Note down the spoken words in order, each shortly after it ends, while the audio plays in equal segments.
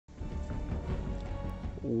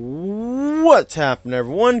What's happening,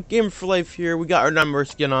 everyone? Gamer for Life here. We got our number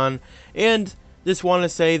skin on, and just want to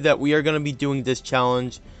say that we are going to be doing this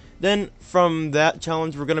challenge. Then from that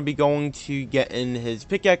challenge, we're going to be going to get in his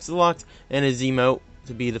pickaxe unlocked and his emote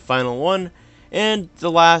to be the final one, and the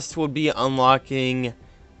last would be unlocking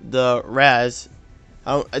the Raz.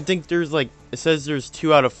 I think there's like, it says there's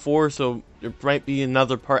 2 out of 4, so there might be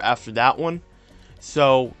another part after that one.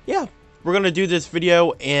 So yeah, we're gonna do this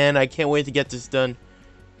video, and I can't wait to get this done.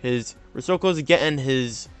 We're so close to getting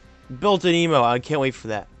his built-in emo. I can't wait for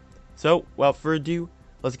that. So without further ado,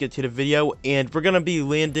 let's get to the video. And we're gonna be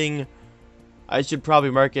landing. I should probably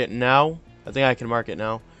mark it now. I think I can mark it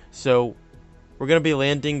now. So we're gonna be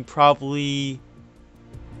landing probably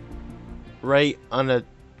right on a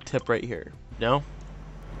tip right here. No?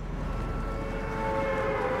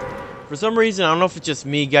 For some reason, I don't know if it's just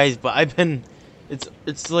me, guys, but I've been.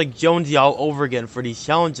 It's like Jonesy all over again for these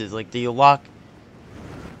challenges. Like they lock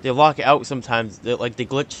out sometimes. They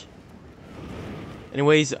glitch.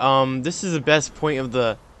 Anyways, this is the best point of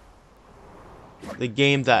the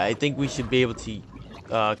game that I think we should be able to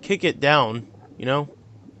kick it down. You know,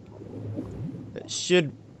 it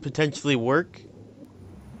should potentially work.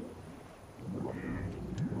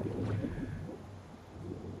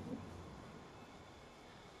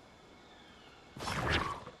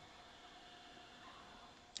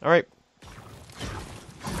 All right.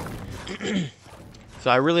 So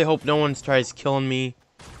I really hope no one tries killing me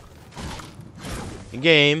in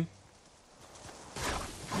game.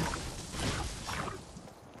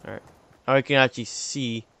 Alright. Now I can actually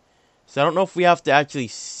see. So I don't know if we have to actually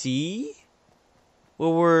see where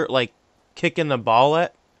we're like kicking the ball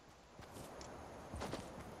at.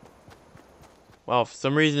 Well, for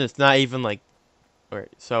some reason it's not even like. Alright,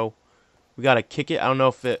 so we gotta kick it. I don't know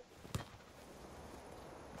if it.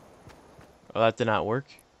 Oh, that did not work.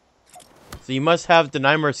 So you must have the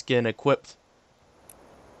Neymar skin equipped.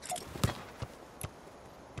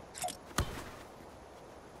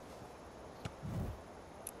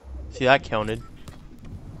 See, that counted.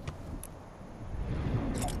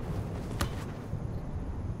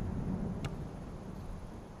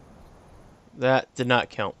 That did not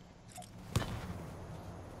count.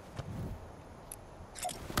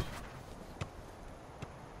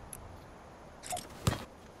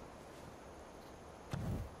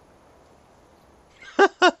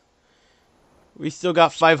 We still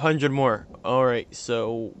got 500 more. Alright,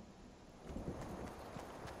 so can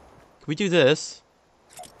we do this?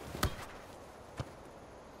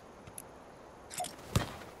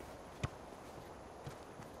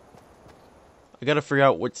 I gotta figure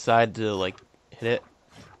out which side to like hit it.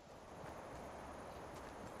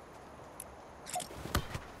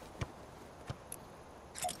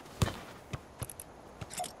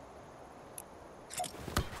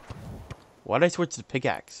 Why'd I switch to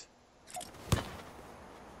pickaxe?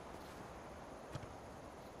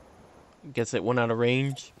 Guess it went out of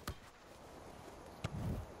range.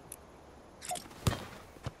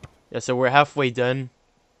 Yeah, so we're halfway done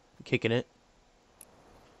kicking it.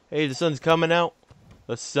 Hey, the sun's coming out.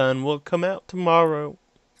 The sun will come out tomorrow.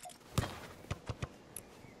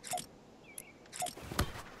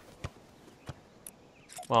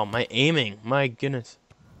 Wow, my aiming. My goodness.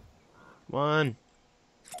 Come on.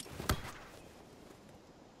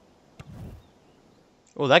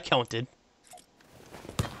 Oh, that counted.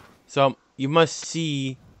 So you must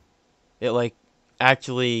see it like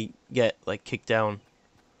actually get like kicked down,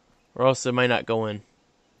 or else it might not go in.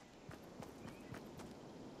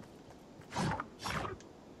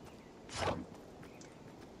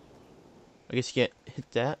 I guess you can't hit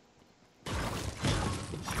that.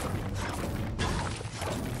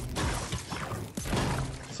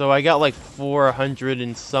 So I got like 400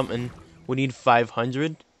 and something. We need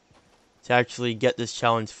 500 to actually get this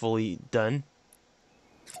challenge fully done.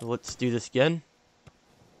 So let's do this again.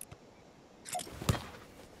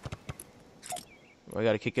 I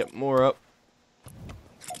gotta kick it more up.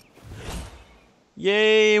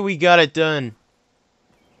 Yay, we got it done.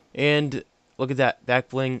 And look at that back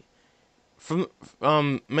bling.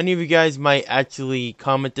 From many of you guys might actually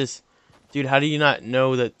comment this, dude, how do you not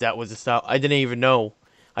know that that was a style? I didn't even know.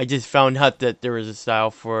 I just found out that there was a style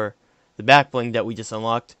for the back bling that we just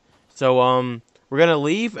unlocked. So we're gonna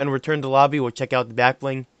leave and return to the lobby. We'll check out the back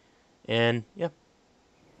bling, and yeah,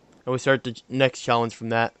 and we'll start the next challenge from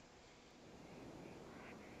that.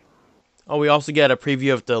 Oh, we also get a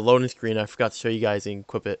preview of the loading screen. I forgot to show you guys and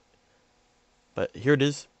equip it, but here it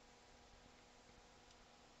is.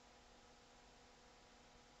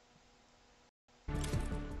 And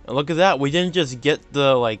look at that. We didn't just get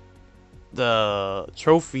the the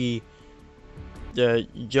trophy, the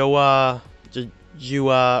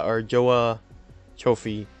Joa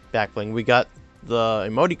trophy back bling. We got the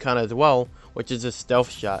emoticon as well, which is a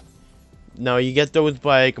stealth shot. Now you get those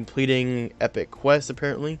by completing epic quests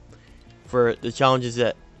apparently for the challenges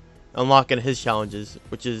that unlocking his challenges,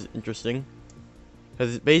 which is interesting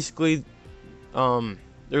because basically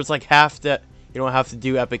there's like half that you don't have to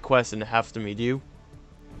do epic quests and half them you do.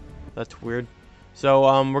 That's weird. So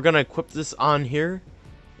we're gonna equip this on here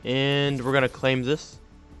and we're gonna claim this.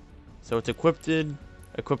 So it's equipped. I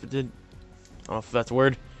don't know if that's a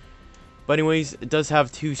word. But anyways, it does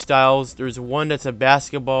have two styles. There's one that's a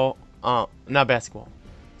basketball, not basketball,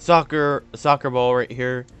 soccer ball right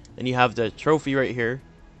here, and you have the trophy right here.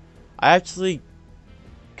 I actually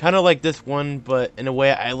kind of like this one, but in a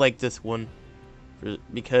way I like this one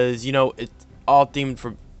because, you know, it's all themed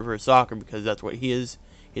for soccer because that's what he is.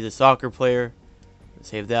 He's a soccer player.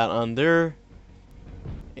 Save that on there.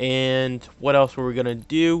 And what else were we gonna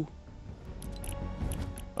do?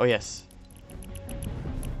 Oh yes.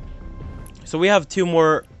 So we have two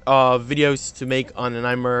more videos to make on the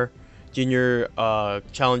Neymar Jr.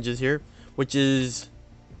 Challenges here, which is,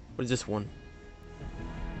 what is this one?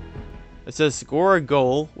 It says score a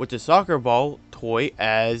goal with a soccer ball toy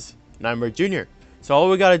as Neymar Jr. So all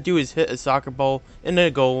we gotta do is hit a soccer ball in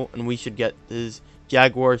a goal, and we should get his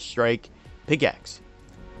Jaguar Strike pickaxe.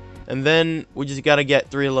 And then we just gotta get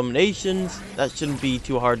 3 eliminations. That shouldn't be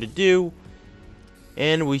too hard to do,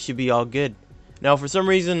 and we should be all good. Now, for some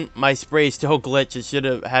reason, my spray is still glitched. It should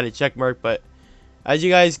have had a check mark, but as you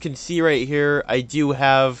guys can see right here, I do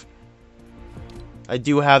have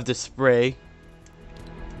the spray.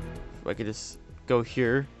 If I could just go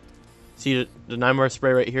here, see the Neymar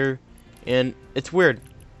spray right here, and it's weird.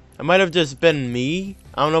 It might have just been me.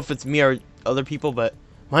 I don't know if it's me or other people, but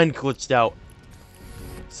mine glitched out.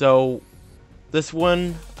 So this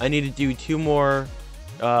one, I need to do 2 more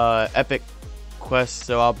epic quests,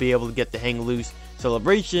 so I'll be able to get the Hang Loose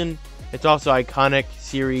celebration. It's also iconic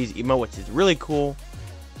series emote, which is really cool,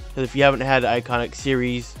 because if you haven't had the iconic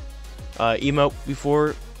series emote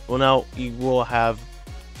before, well, now you will have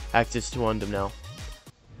access to one of them now.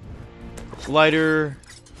 Glider,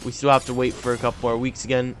 we still have to wait for a couple more weeks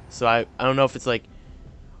again, so I don't know if it's like,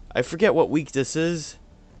 I forget what week this is,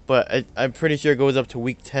 but I'm pretty sure it goes up to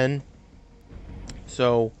week 10,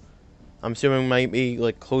 so I'm assuming it might be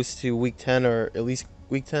like close to week 10 or at least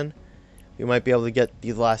week 10. We might be able to get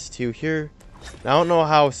these last 2 here. Now, I don't know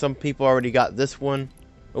how some people already got this one.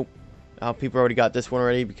 Oh, how people already got this one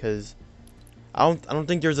already, because I don't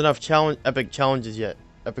think there's enough epic challenges yet.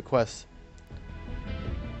 Epic quests.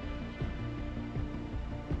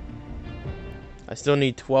 I still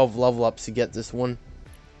need 12 level ups to get this one.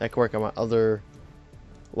 I can work on my other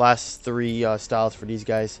last 3 styles for these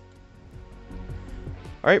guys.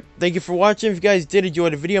 Alright, thank you for watching. If you guys did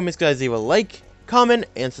enjoy the video, make sure you guys leave a like, comment,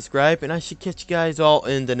 and subscribe. And I should catch you guys all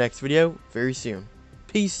in the next video very soon.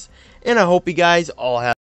 Peace, and I hope you guys all have